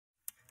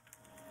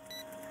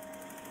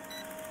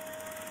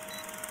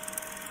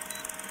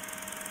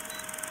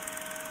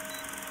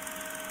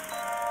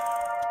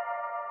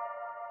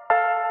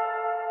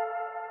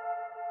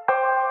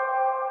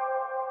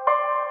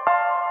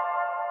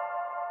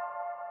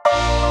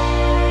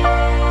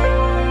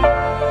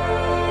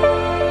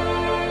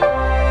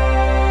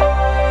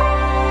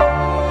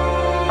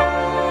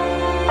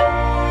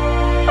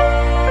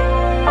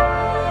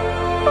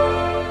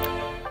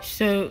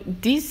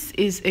this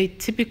is a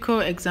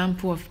typical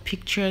example of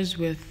pictures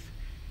with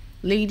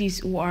ladies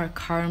who are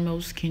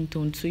caramel skin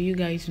tone, so you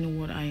guys know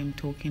what I am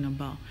talking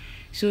about.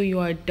 So you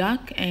are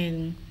dark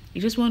and you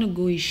just want to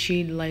go a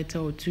shade lighter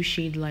or two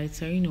shade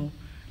lighter,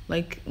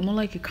 like more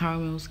like a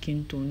caramel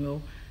skin tone.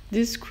 Well,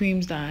 these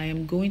creams that I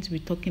am going to be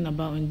talking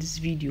about in this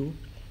video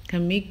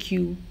can make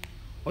you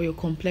or your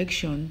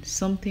complexion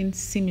something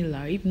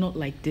similar, if not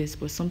like this,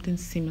 but something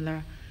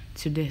similar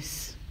to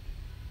this.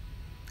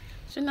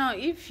 So now,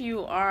 if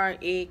you are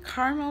a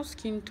caramel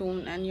skin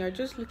tone and you're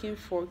just looking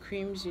for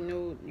creams,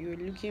 you're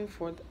looking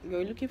for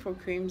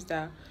creams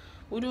that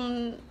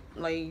wouldn't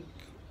like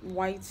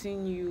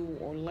whiten you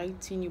or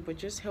lighten you, but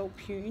just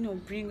help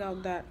you, bring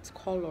out that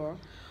color.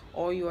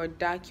 Or you are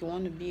dark, you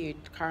want to be a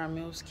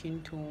caramel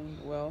skin tone.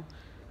 Well,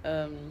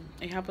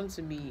 you happen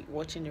to be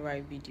watching the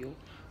right video.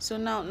 So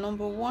now,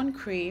 number one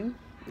cream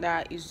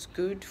that is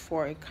good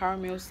for a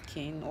caramel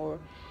skin, or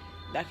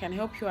that can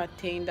help you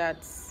attain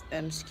that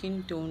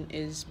skin tone,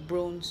 is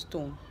bronze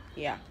tone.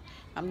 Yeah,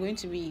 I'm going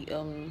to be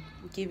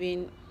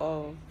uploading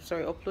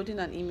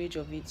an image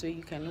of it so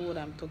you can know what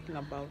I'm talking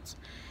about.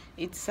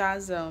 It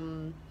has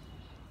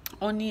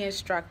honey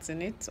extract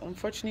in it.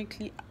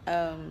 Unfortunately,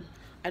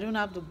 I don't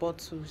have the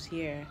bottles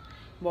here,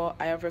 but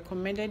I have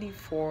recommended it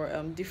for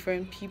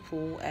different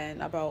people,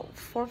 and about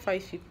 4 or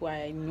 5 people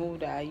I know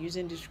that are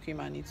using this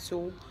cream, and it's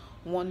so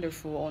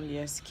wonderful on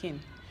their skin.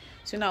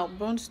 So now,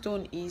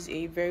 bronzestone is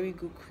a very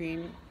good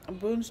cream.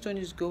 Bronzestone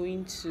is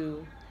going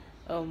to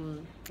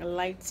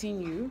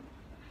lighten you,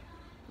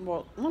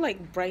 well, not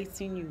like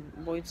brighten you,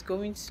 but it's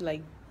going to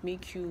like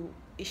make you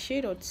a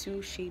shade or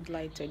two shade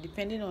lighter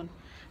depending on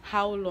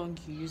how long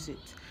you use it.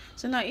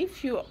 So now,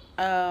 if you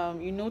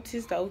you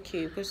notice that,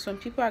 okay, because some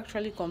people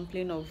actually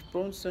complain of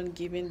bronzestone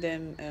giving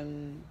them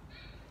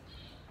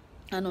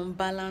an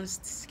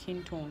unbalanced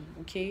skin tone,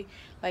 okay,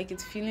 like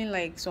it's feeling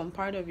like some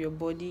part of your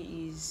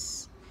body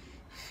is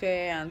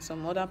fair and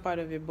some other part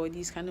of your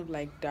body is kind of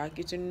like dark.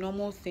 It's a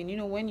normal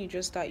thing. When you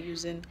just start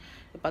using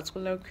a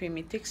particular cream,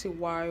 it takes a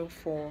while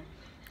for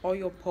all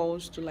your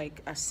pores to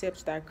like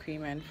accept that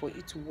cream and for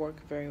it to work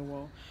very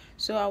well.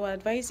 So I would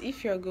advise,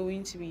 if you're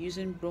going to be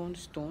using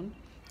bronzestone,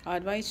 I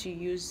advise you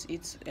use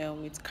it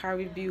with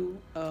Caribou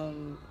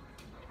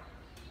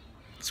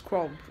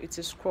scrub. It's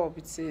a scrub,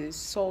 it's a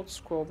salt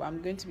scrub.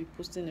 I'm going to be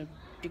posting a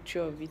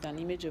picture of it, an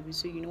image of it,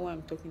 so you know what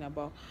I'm talking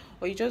about.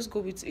 Or you just go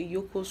with a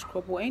Yoko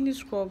scrub or any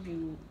scrub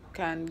you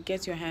can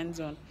get your hands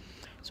on.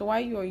 So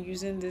while you are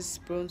using this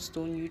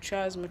bronzestone, you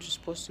try as much as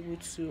possible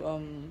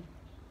to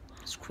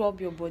scrub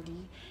your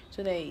body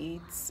so that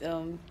it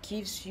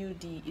gives you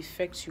the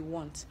effects you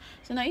want.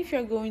 So now, if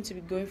you're going to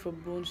be going for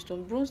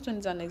bronzestone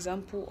is an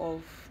example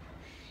of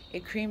a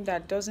cream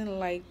that doesn't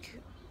like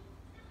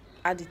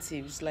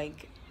additives.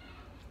 Like,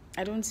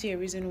 I don't see a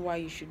reason why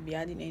you should be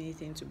adding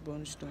anything to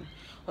bronzestone.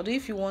 Although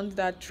if you want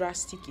that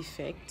drastic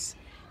effect,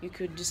 you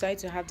could decide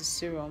to have the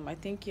serum. I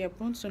think, yeah,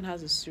 bronzestone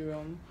has a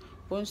serum,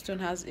 bronzestone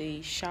has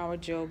a shower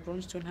gel,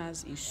 bronzestone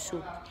has a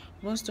soap,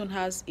 bronzestone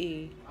has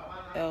a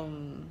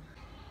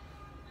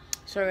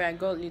sorry, I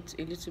got a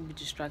little bit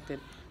distracted.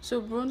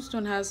 So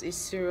bronzestone has a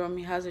serum,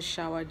 it has a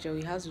shower gel,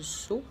 it has a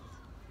soap,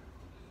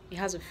 it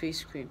has a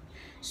face cream.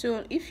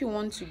 So if you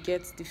want to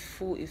get the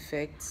full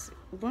effect,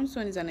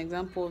 bronzestone is an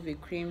example of a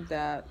cream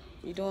that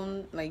you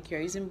don't like.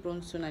 You're using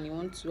bronzestone and you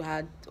want to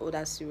add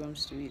other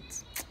serums to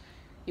it,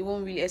 you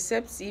won't really,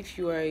 except if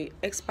you are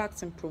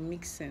expert in pro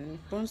mixing.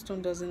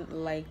 Bronzestone doesn't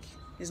like,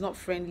 it's not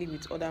friendly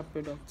with other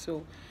products.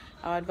 So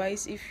I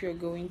advise, if you're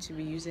going to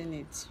be using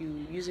it,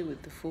 you use it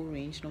with the full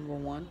range, number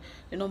one.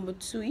 And number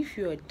two, if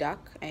you're dark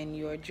and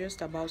you're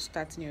just about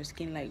starting your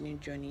skin lightening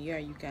journey, yeah,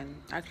 you can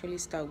actually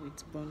start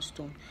with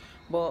bronzestone,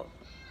 but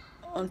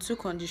on two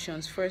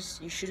conditions.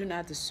 First, you shouldn't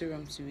add the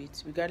serum to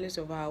it, regardless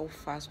of how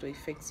fast or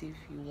effective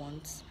you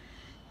want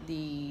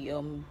the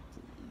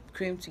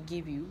cream to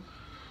give you.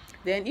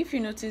 Then if you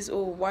notice,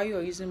 oh, while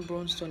you're using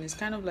bronzestone, it's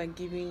kind of like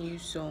giving you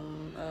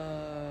some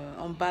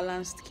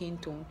unbalanced skin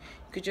tone,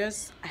 you could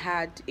just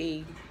add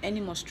any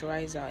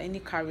moisturizer, any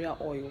carrier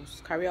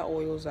oils. Carrier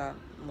oils are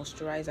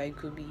moisturizer. It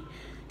could be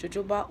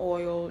jojoba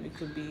oil, it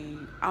could be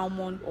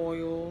almond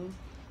oil,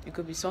 it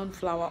could be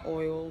sunflower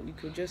oil. You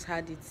could just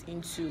add it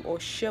into, or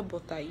shea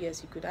butter.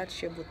 Yes, you could add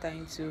shea butter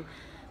into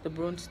the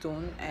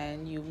bronzestone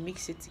and you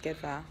mix it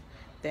together.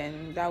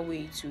 Then that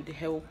way it would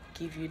help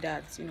give you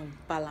that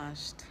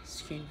balanced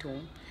skin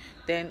tone.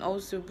 Then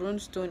also,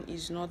 bronzestone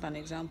is not an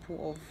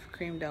example of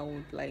cream that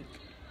would like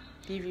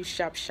give you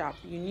sharp.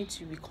 You need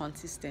to be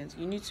consistent.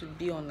 You need to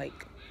be on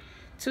like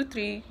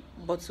 2-3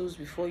 bottles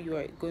before you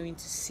are going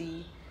to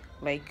see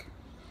like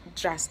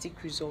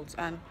drastic results.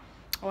 And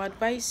I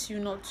advise you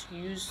not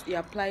to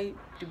apply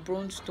the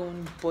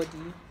bronzestone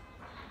body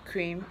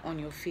cream on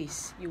your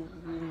face. You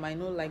might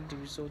not like the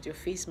result, your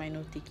face might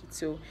not take it.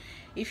 So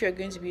if you're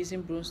going to be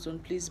using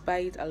bronzestone, please buy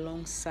it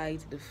alongside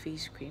the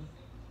face cream.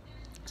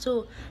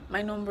 So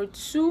my number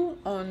 2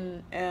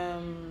 on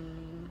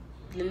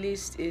the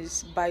list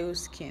is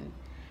Bioskin.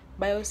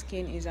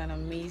 Bioskin is an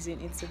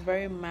amazing, it's a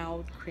very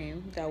mild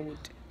cream that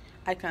would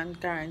I can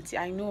guarantee,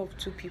 I know of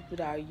two people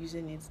that are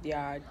using it. They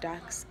are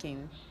dark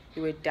skin.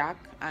 They were dark,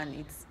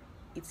 and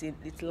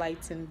it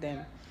lightened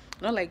them.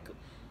 Not like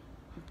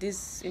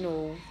this,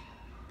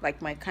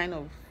 like my kind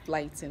of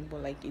lighting,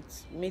 but like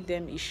it made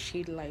them a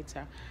shade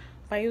lighter.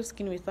 Bio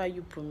skin, without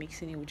you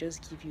pro-mixing it, will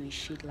just give you a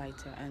shade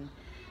lighter, and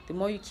the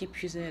more you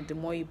keep using it, the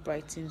more it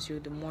brightens you,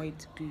 the more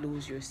it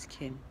glows your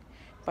skin.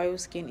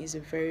 Bioskin is a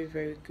very,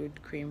 very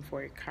good cream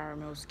for a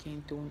caramel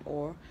skin tone,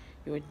 or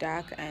you're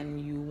dark and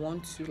you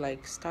want to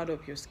like start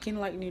up your skin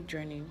lightening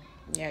journey.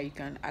 Yeah, you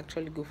can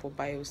actually go for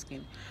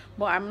Bioskin,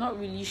 but I'm not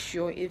really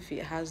sure if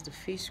it has the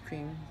face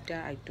cream.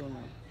 That I don't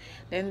know.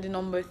 Then the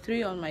number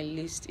three on my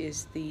list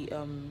is the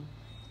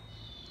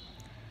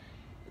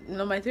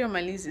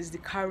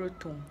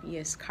Carotone.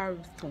 Yes,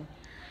 Carotone.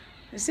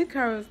 You see,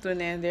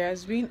 Carotone, and there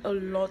has been a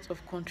lot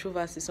of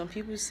controversy. Some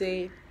people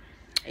say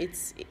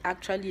it's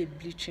actually a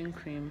bleaching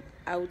cream.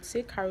 I would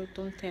say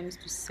Carotone tends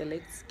to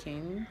select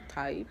skin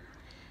type.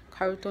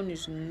 Carotone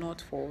is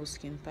not for all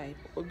skin type,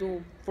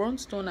 although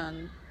Bronzestone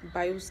and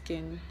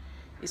Bioskin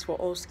is for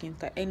all skin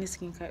type. Any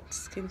skin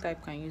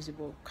type can use it,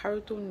 but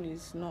Carotone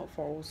is not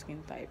for all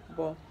skin type.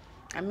 But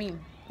I mean,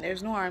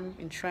 there's no harm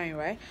in trying,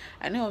 right?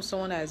 I know of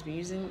someone that has been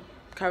using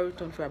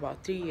Carotone for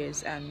about 3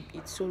 years, and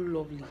it's so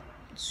lovely.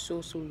 It's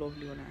so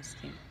lovely on her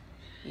skin.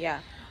 Yeah,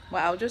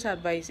 but I'll just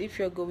advise, if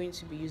you're going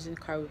to be using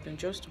Carotone,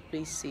 just to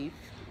play safe,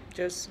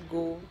 just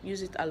go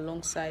use it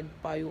alongside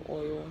bio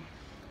oil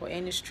or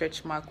any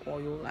stretch mark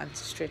oil,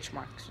 anti-stretch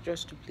marks,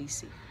 just to play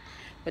safe.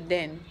 But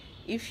then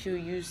if you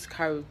use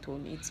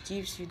Carotone, it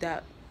gives you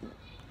that,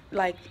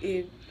 like,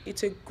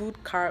 it's a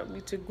good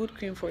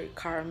cream for a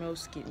caramel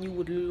skin. You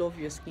would love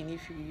your skin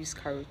if you use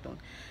Carotone.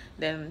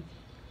 Then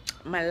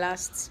my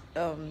last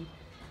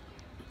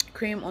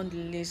cream on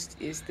the list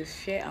is the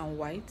Fair and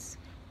White,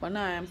 but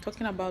now I'm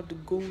talking about the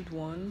gold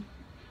one.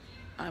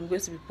 I'm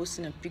going to be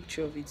posting a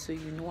picture of it so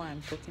you know what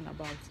I'm talking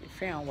about. The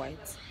Fair and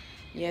White.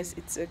 Yes,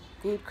 it's a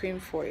good cream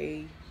for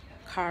a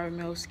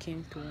caramel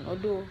skin tone,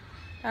 although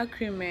that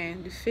cream,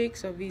 man, the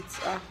fakes of it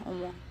are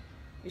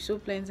it's so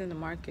plenty in the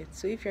market.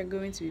 So if you're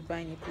going to be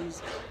buying it,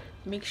 please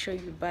make sure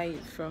you buy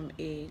it from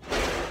a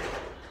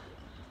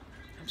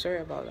I'm sorry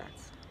about that.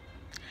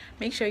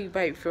 Make sure you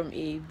buy it from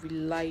a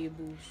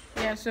reliable.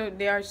 Yeah, so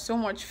there are so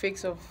much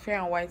fakes of Fair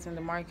and White in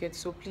the market,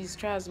 so please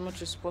try as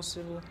much as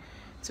possible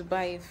to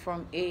buy it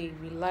from a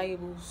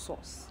reliable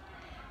source.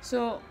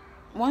 So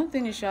one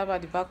thing you should have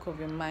at the back of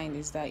your mind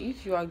is that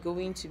if you are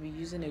going to be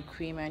using a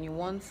cream and you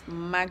want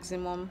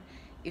maximum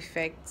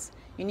effects,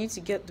 you need to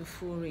get the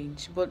full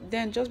range. But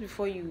then just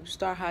before you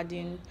start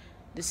adding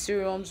the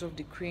serums of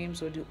the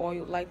creams or the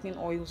lightening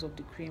oils of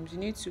the creams, you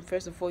need to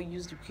first of all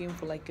use the cream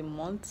for like a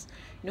month,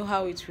 know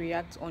how it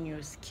reacts on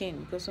your skin,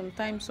 because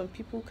sometimes some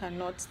people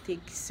cannot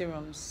take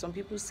serums. Some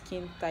people's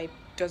skin type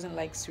doesn't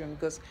like serum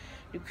because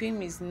the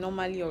cream is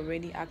normally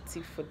already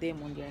active for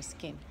them on their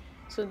skin.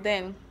 So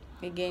then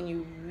again,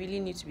 you really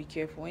need to be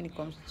careful when it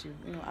comes to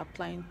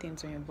applying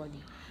things on your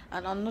body.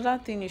 And another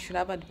thing you should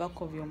have at the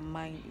back of your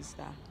mind is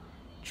that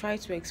try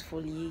to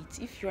exfoliate.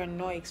 If you are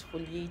not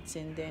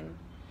exfoliating, then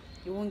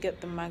you won't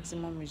get the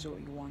maximum result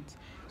you want.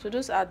 So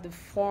those are the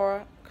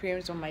 4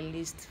 creams on my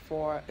list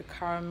for a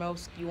caramel.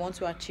 You want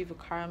to achieve a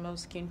caramel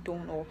skin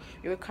tone, or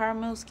you're a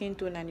caramel skin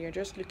tone and you're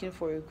just looking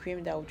for a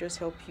cream that will just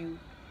help you,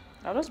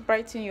 I'll just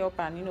brighten you up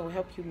and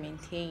help you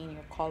maintain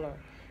your color.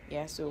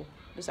 Yeah, so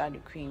those are the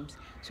creams.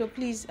 So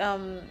please,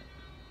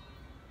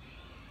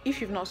 if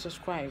you've not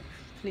subscribed,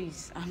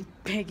 please, I'm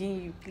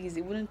begging you, please,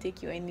 it wouldn't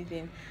take you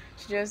anything.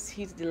 Just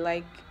hit the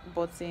like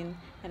button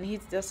and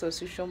hit the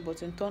subscription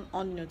button, turn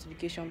on the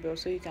notification bell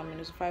so you can be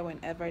notified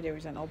whenever there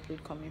is an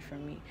upload coming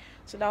from me.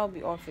 So that will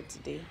be all for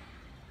today.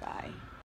 Bye.